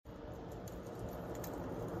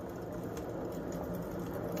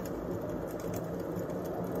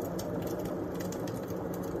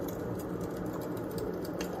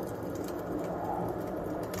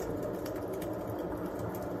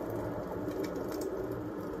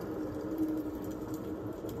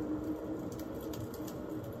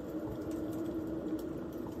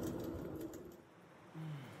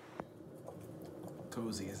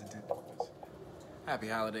cozy, isn't it? Happy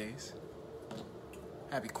holidays.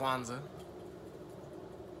 Happy Kwanzaa.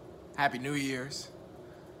 Happy New Year's.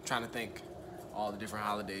 I'm trying to think all the different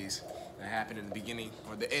holidays that happened in the beginning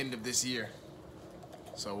or the end of this year.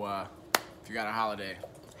 So if you got a holiday,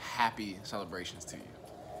 happy celebrations to you.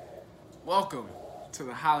 Welcome to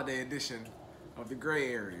the holiday edition of The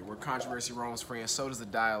Gray Area, where controversy roams free and so does the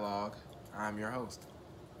dialogue. I'm your host.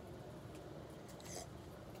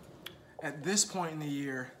 At this point in the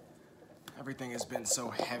year, everything has been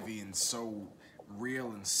so heavy and so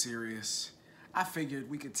real and serious. I figured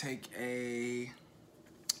we could take a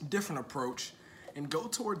different approach and go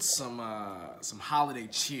towards some holiday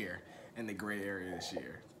cheer in the Gray Area this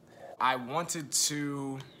year. I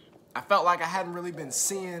felt like I hadn't really been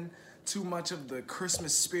seeing too much of the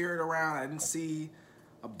Christmas spirit around. I didn't see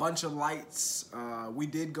a bunch of lights. We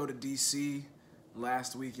did go to DC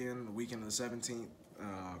last weekend, the weekend of the 17th.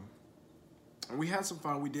 And we had some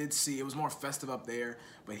fun. We did see, it was more festive up there,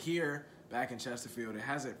 but here, back in Chesterfield, it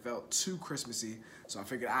hasn't felt too Christmassy. So I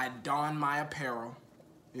figured I'd don my apparel,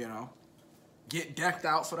 get decked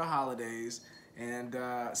out for the holidays, and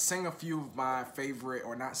sing a few of my favorite,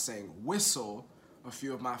 or not sing, whistle a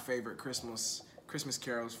few of my favorite Christmas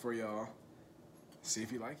carols for y'all. See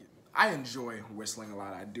if you like it. I enjoy whistling a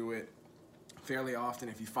lot. I do it fairly often.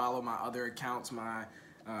 If you follow my other accounts, my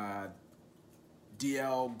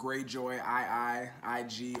DL Greyjoy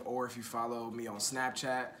IG, or if you follow me on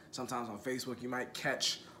Snapchat, sometimes on Facebook, you might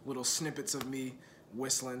catch little snippets of me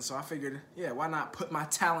whistling. So I figured, yeah, why not put my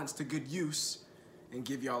talents to good use and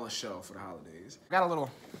give y'all a show for the holidays. I got a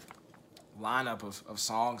little lineup of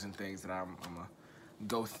songs and things that I'm gonna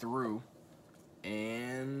go through,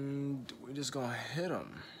 and we're just gonna hit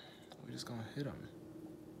them.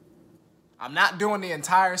 I'm not doing the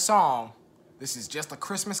entire song. This is just a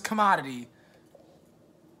Christmas commodity.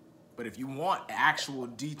 But if you want an actual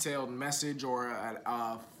detailed message or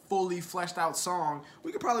a fully fleshed out song,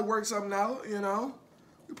 we could probably work something out, We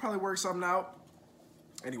could probably work something out.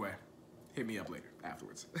 Anyway, hit me up later,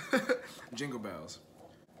 afterwards. Jingle bells.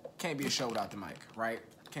 Can't be a show without the mic, right?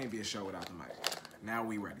 Can't be a show without the mic. Now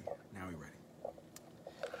we ready.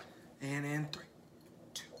 And in 3,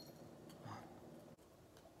 2, 1.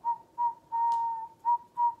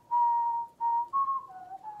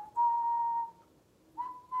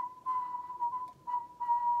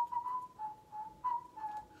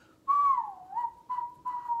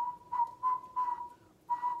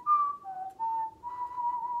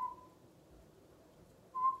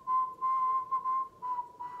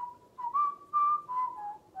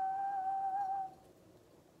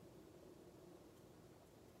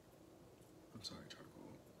 I'm sorry, Charcoal.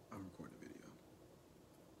 I'm recording a video.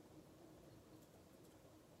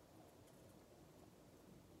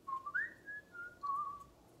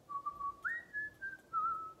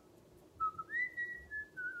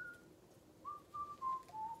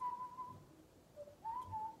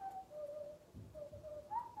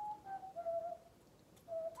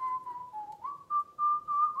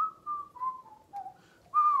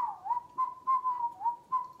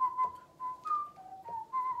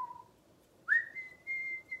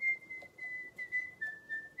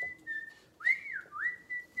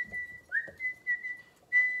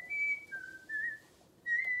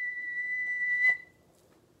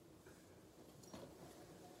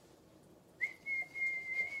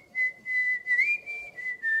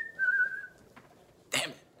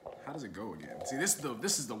 How does it go again? See, this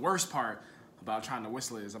is the worst part about trying to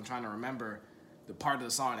whistle is I'm trying to remember the part of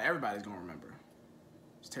the song that everybody's gonna remember.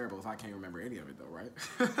 It's terrible if I can't remember any of it though, right?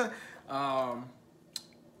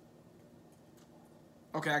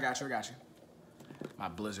 Okay, I got you. My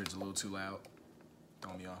blizzard's a little too loud.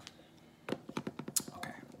 Throw me off.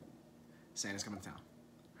 Okay. Santa's coming to town.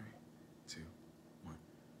 3, 2, 1.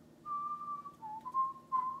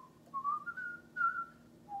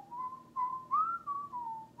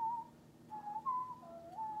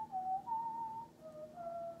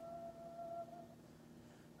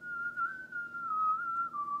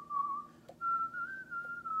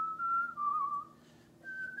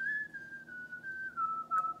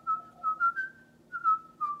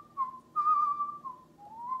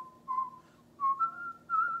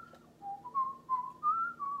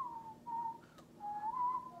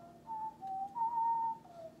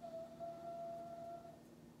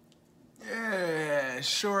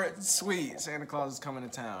 Short and sweet. Santa Claus is coming to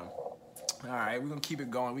town. All right, we're gonna keep it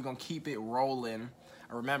going. We're gonna keep it rolling.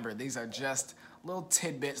 Remember, these are just little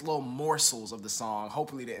tidbits, little morsels of the song,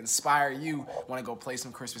 hopefully to inspire you want to go play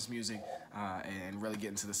some Christmas music and really get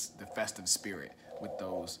into the festive spirit with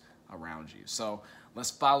those around you. So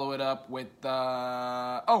let's follow it up with,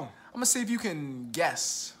 I'm gonna see if you can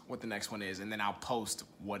guess what the next one is, and then I'll post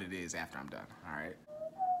what it is after I'm done, all right?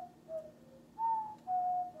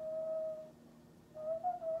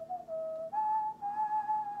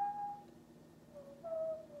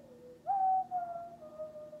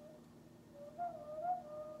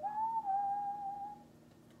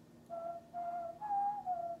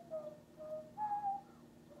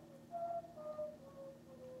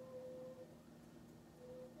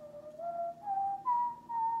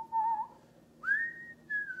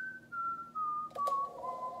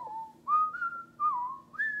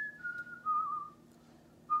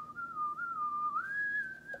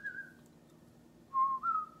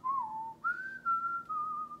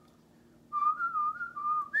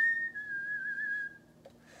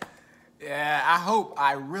 Yeah,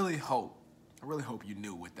 I really hope you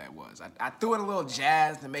knew what that was. I threw in a little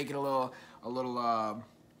jazz to make it a little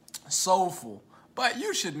soulful. But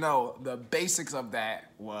you should know the basics of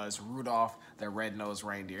that was Rudolph the Red-Nosed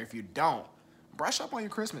Reindeer. If you don't, brush up on your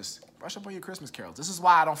Christmas. Brush up on your Christmas carols. This is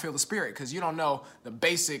why I don't feel the spirit, because you don't know the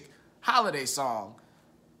basic holiday song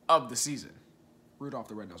of the season. Rudolph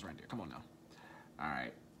the Red-Nosed Reindeer. Come on now. All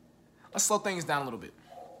right. Let's slow things down a little bit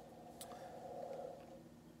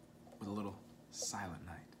with a little Silent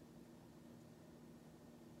Night.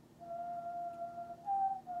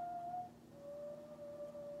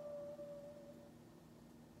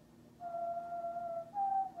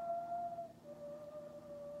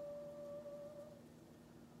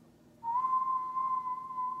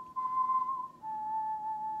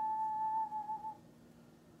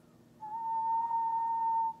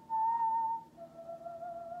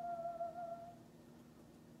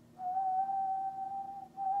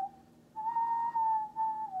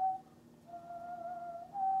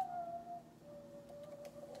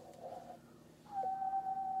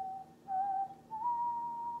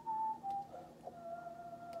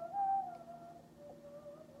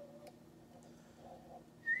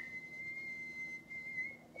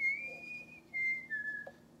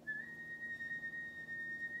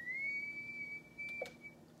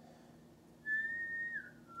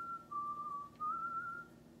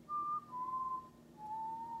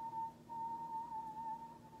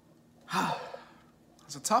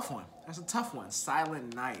 That's a tough one. That's a tough one.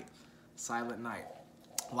 Silent Night. Silent Night.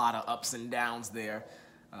 A lot of ups and downs there.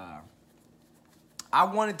 I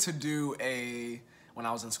wanted to do when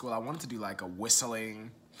I was in school, I wanted to do like a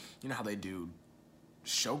whistling, you know how they do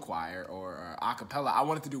show choir or a cappella. I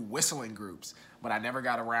wanted to do whistling groups, but I never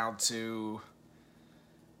got around to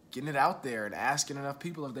getting it out there and asking enough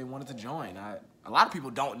people if they wanted to join. A lot of people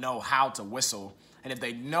don't know how to whistle, and if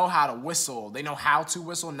they know how to whistle, they know how to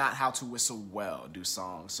whistle, not how to whistle well, do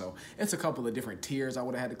songs. So it's a couple of different tiers I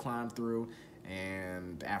would have had to climb through,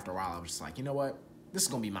 and after a while I was just like, you know what? This is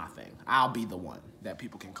going to be my thing. I'll be the one that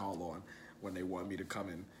people can call on when they want me to come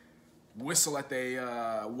and whistle at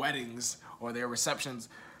their weddings or their receptions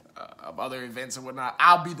of other events and whatnot.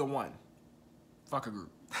 I'll be the one. Fuck a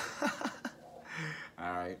group.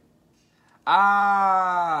 All right.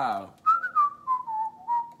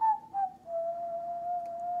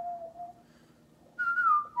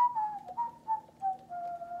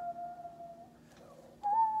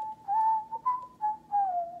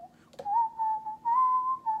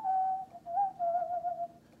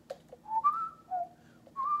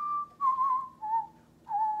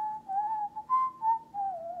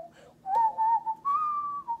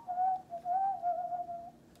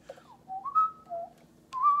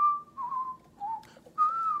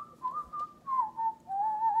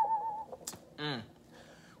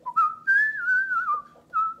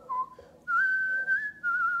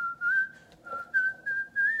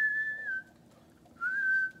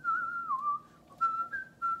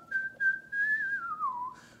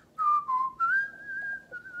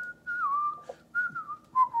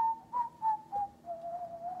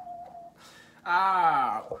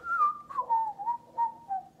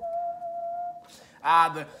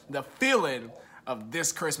 The feeling of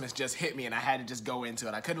this Christmas just hit me, and I had to just go into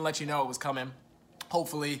it. I couldn't let you know it was coming.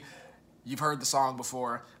 Hopefully, you've heard the song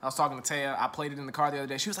before. I was talking to Taya. I played it in the car the other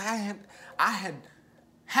day. She was like, I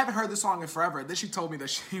haven't heard this song in forever. Then she told me that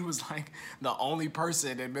she was like the only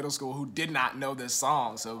person in middle school who did not know this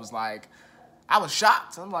song. So it was like, I was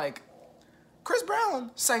shocked. I'm like, Chris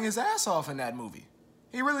Brown sang his ass off in that movie.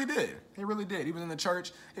 He really did. He really did. He was in the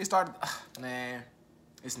church. He started, man,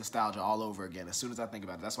 it's nostalgia all over again as soon as I think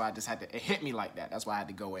about it. That's why I just had to, it hit me like that. That's why I had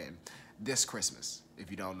to go in. This Christmas,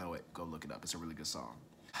 if you don't know it, go look it up. It's a really good song.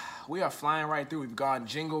 We are flying right through. We've gone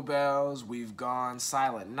Jingle Bells. We've gone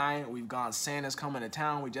Silent Night. We've gone Santa's Coming to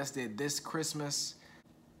Town. We just did This Christmas.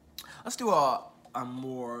 Let's do a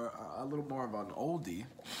little more of an oldie.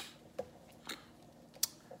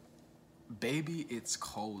 Baby, it's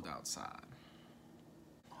cold outside.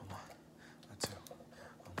 Hold on. That's it.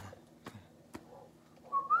 Hold on.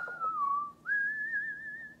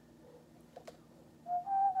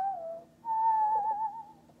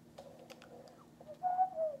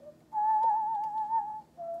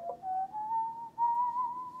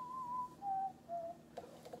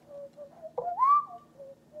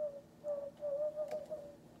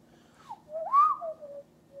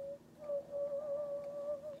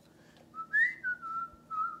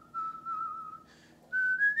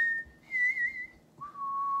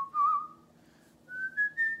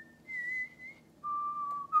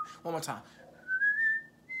 One more time.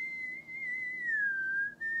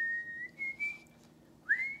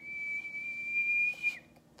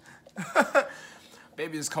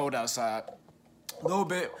 Baby, it's cold outside. A little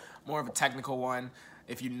bit more of a technical one.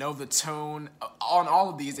 If you know the tune, on all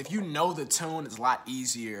of these, if you know the tune, it's a lot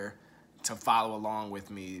easier to follow along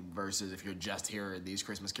with me versus if you're just hearing these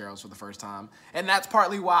Christmas carols for the first time. And that's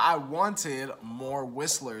partly why I wanted more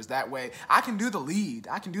whistlers. That way, I can do the lead,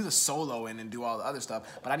 I can do the solo and do all the other stuff,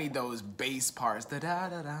 but I need those bass parts. Da da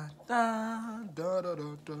da da da da da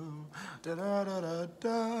da da da da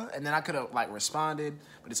da. And then I could have like responded,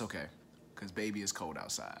 but it's okay, because baby is cold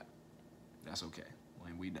outside. That's okay.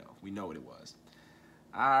 Well, we know what it was.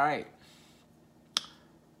 All right.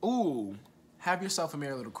 Ooh. Have yourself a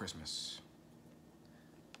merry little Christmas.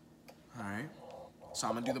 All right. So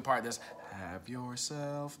I'm going to do the part that's, have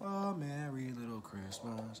yourself a merry little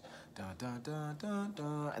Christmas. Dun, dun, dun, dun,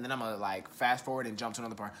 dun. And then I'm going to like fast forward and jump to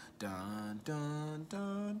another part. Dun, dun,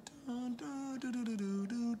 dun, dun, dun, dun, dun, dun,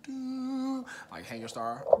 dun, dun. Like hang your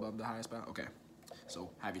star above the highest bound. Okay.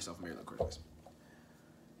 So have yourself a merry little Christmas.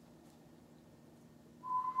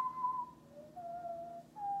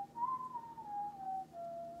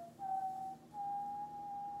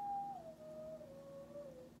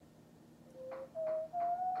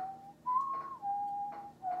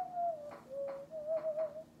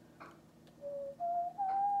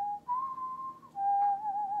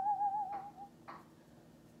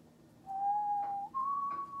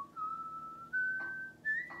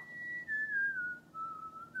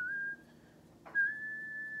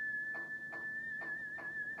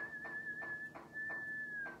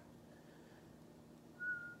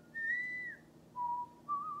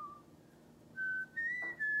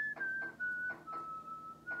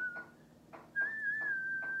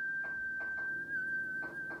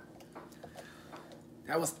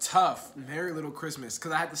 That was tough. Merry Little Christmas.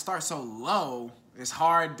 Because I had to start so low, it's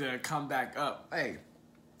hard to come back up. Hey,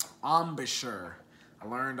 embouchure. I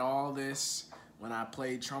learned all this when I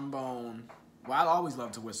played trombone. Well, I always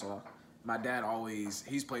loved to whistle. My dad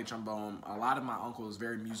he's played trombone. A lot of my uncles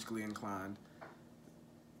very musically inclined.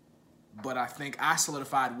 But I think I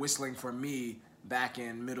solidified whistling for me back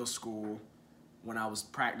in middle school when I was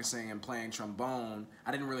practicing and playing trombone. I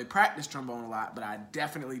didn't really practice trombone a lot, but I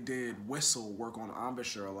definitely did whistle, work on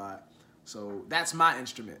embouchure a lot. So that's my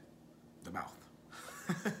instrument, the mouth.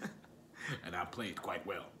 And I played quite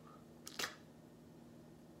well.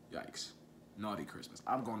 Yikes. Naughty Christmas.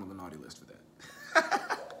 I'm going on the naughty list for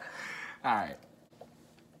that. All right.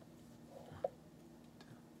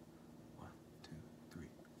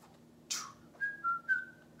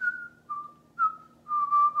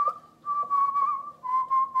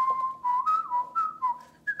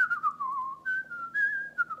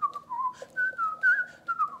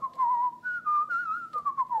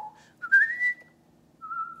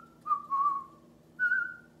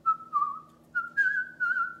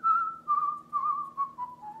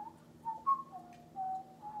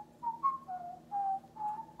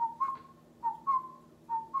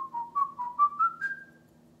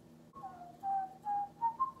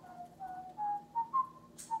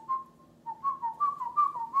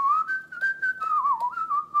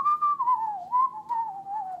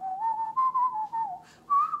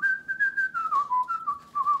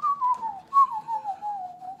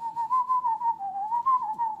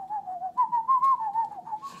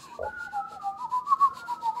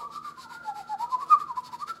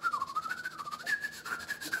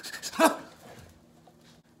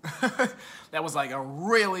 That was like a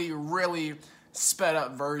really, really sped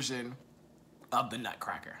up version of the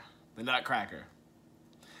Nutcracker. The Nutcracker.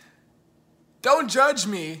 Don't judge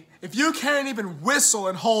me if you can't even whistle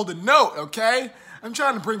and hold a note, okay? I'm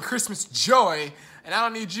trying to bring Christmas joy, and I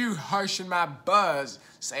don't need you harshing my buzz,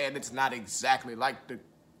 saying it's not exactly like the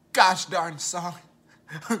gosh darn song.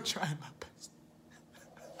 I'm trying my best.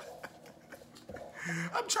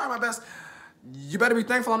 I'm trying my best. You better be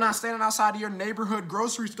thankful I'm not standing outside of your neighborhood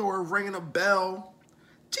grocery store ringing a bell.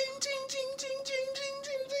 Ching, ching, ching, ching, ching, ching,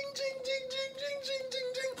 ching, ching, ching, ching, ching, ching, ching,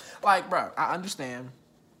 ching, ching. Like, bro, I understand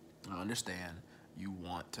you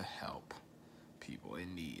want to help people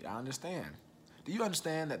in need. I understand. Do you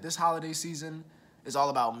understand that this holiday season is all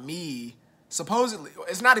about me? Supposedly,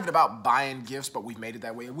 it's not even about buying gifts, but we've made it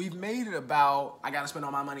that way. We've made it about, I gotta spend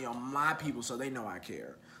all my money on my people so they know I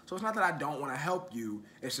care. So it's not that I don't wanna help you,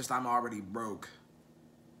 it's just I'm already broke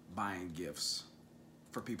buying gifts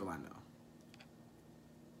for people I know.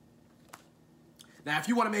 Now, if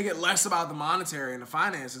you wanna make it less about the monetary and the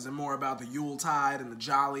finances and more about the Yuletide and the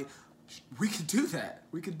jolly, we could do that.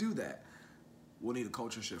 We could do that. We'll need a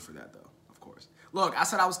culture shift for that, though, of course. Look, I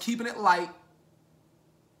said I was keeping it light.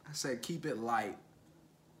 I said keep it light.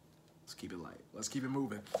 Let's keep it light. Let's keep it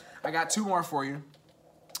moving. I got two more for you.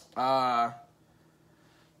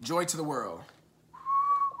 Joy to the world.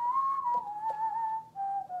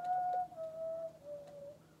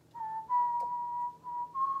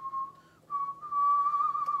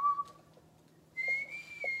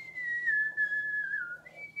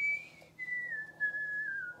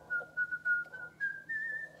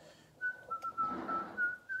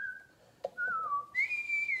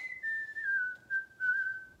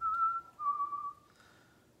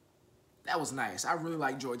 That was nice. I really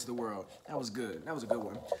like Joy to the World. That was good. That was a good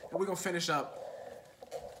one. And we're going to finish up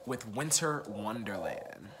with Winter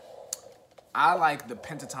Wonderland. I like the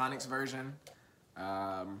Pentatonics version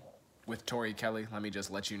with Tori Kelly. Let me just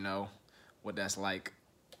let you know what that's like.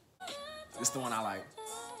 It's the one I like.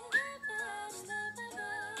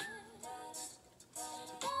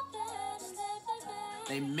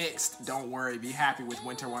 They mixed Don't Worry, Be Happy with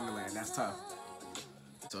Winter Wonderland. That's tough.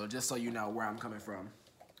 So just so you know where I'm coming from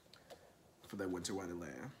for that Winter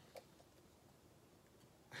Wonderland.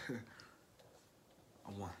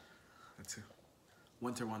 A one, a two.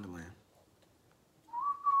 Winter Wonderland.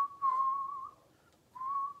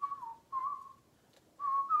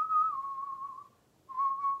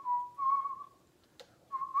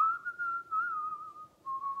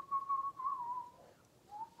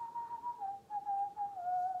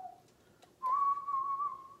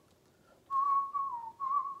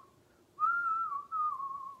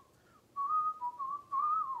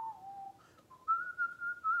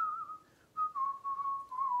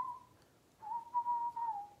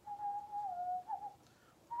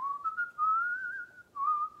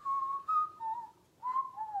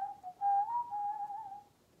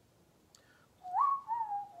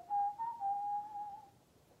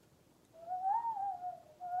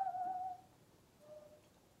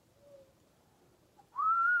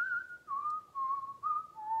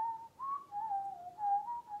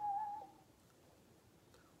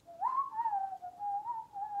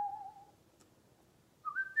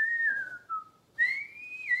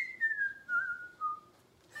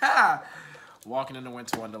 Walking in the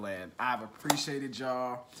Winter Wonderland. I've appreciated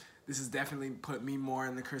y'all. This has definitely put me more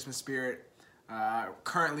in the Christmas spirit.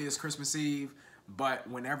 Currently it's Christmas Eve, but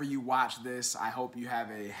whenever you watch this, I hope you have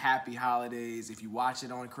a happy holidays. If you watch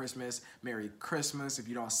it on Christmas, Merry Christmas. If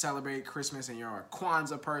you don't celebrate Christmas and you're a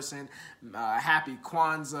Kwanzaa person, happy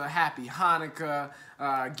Kwanzaa, happy Hanukkah,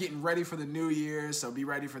 getting ready for the New Year, so be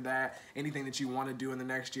ready for that. Anything that you want to do in the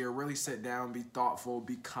next year, really sit down, be thoughtful,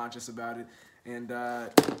 be conscious about it, and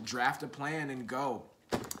draft a plan and go.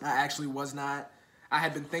 I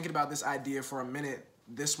had been thinking about this idea for a minute,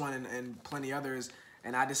 this one and plenty others,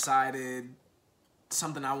 and I decided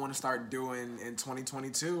something I want to start doing in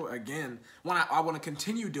 2022. Again, what I want to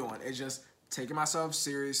continue doing is just taking myself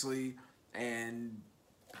seriously and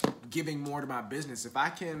giving more to my business. If I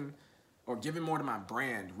can, or giving more to my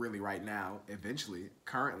brand really right now, eventually,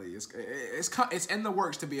 currently, it's in the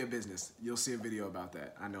works to be a business. You'll see a video about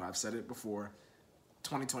that. I know I've said it before.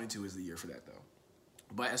 2022 is the year for that though.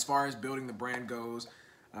 But as far as building the brand goes,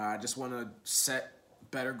 I just want to set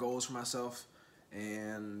better goals for myself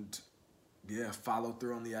and yeah, follow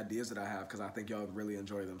through on the ideas that I have because I think y'all would really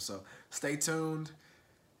enjoy them. So stay tuned,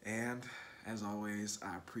 and as always,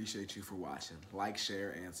 I appreciate you for watching. Like,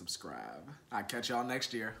 share, and subscribe. I'll catch y'all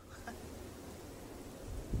next year.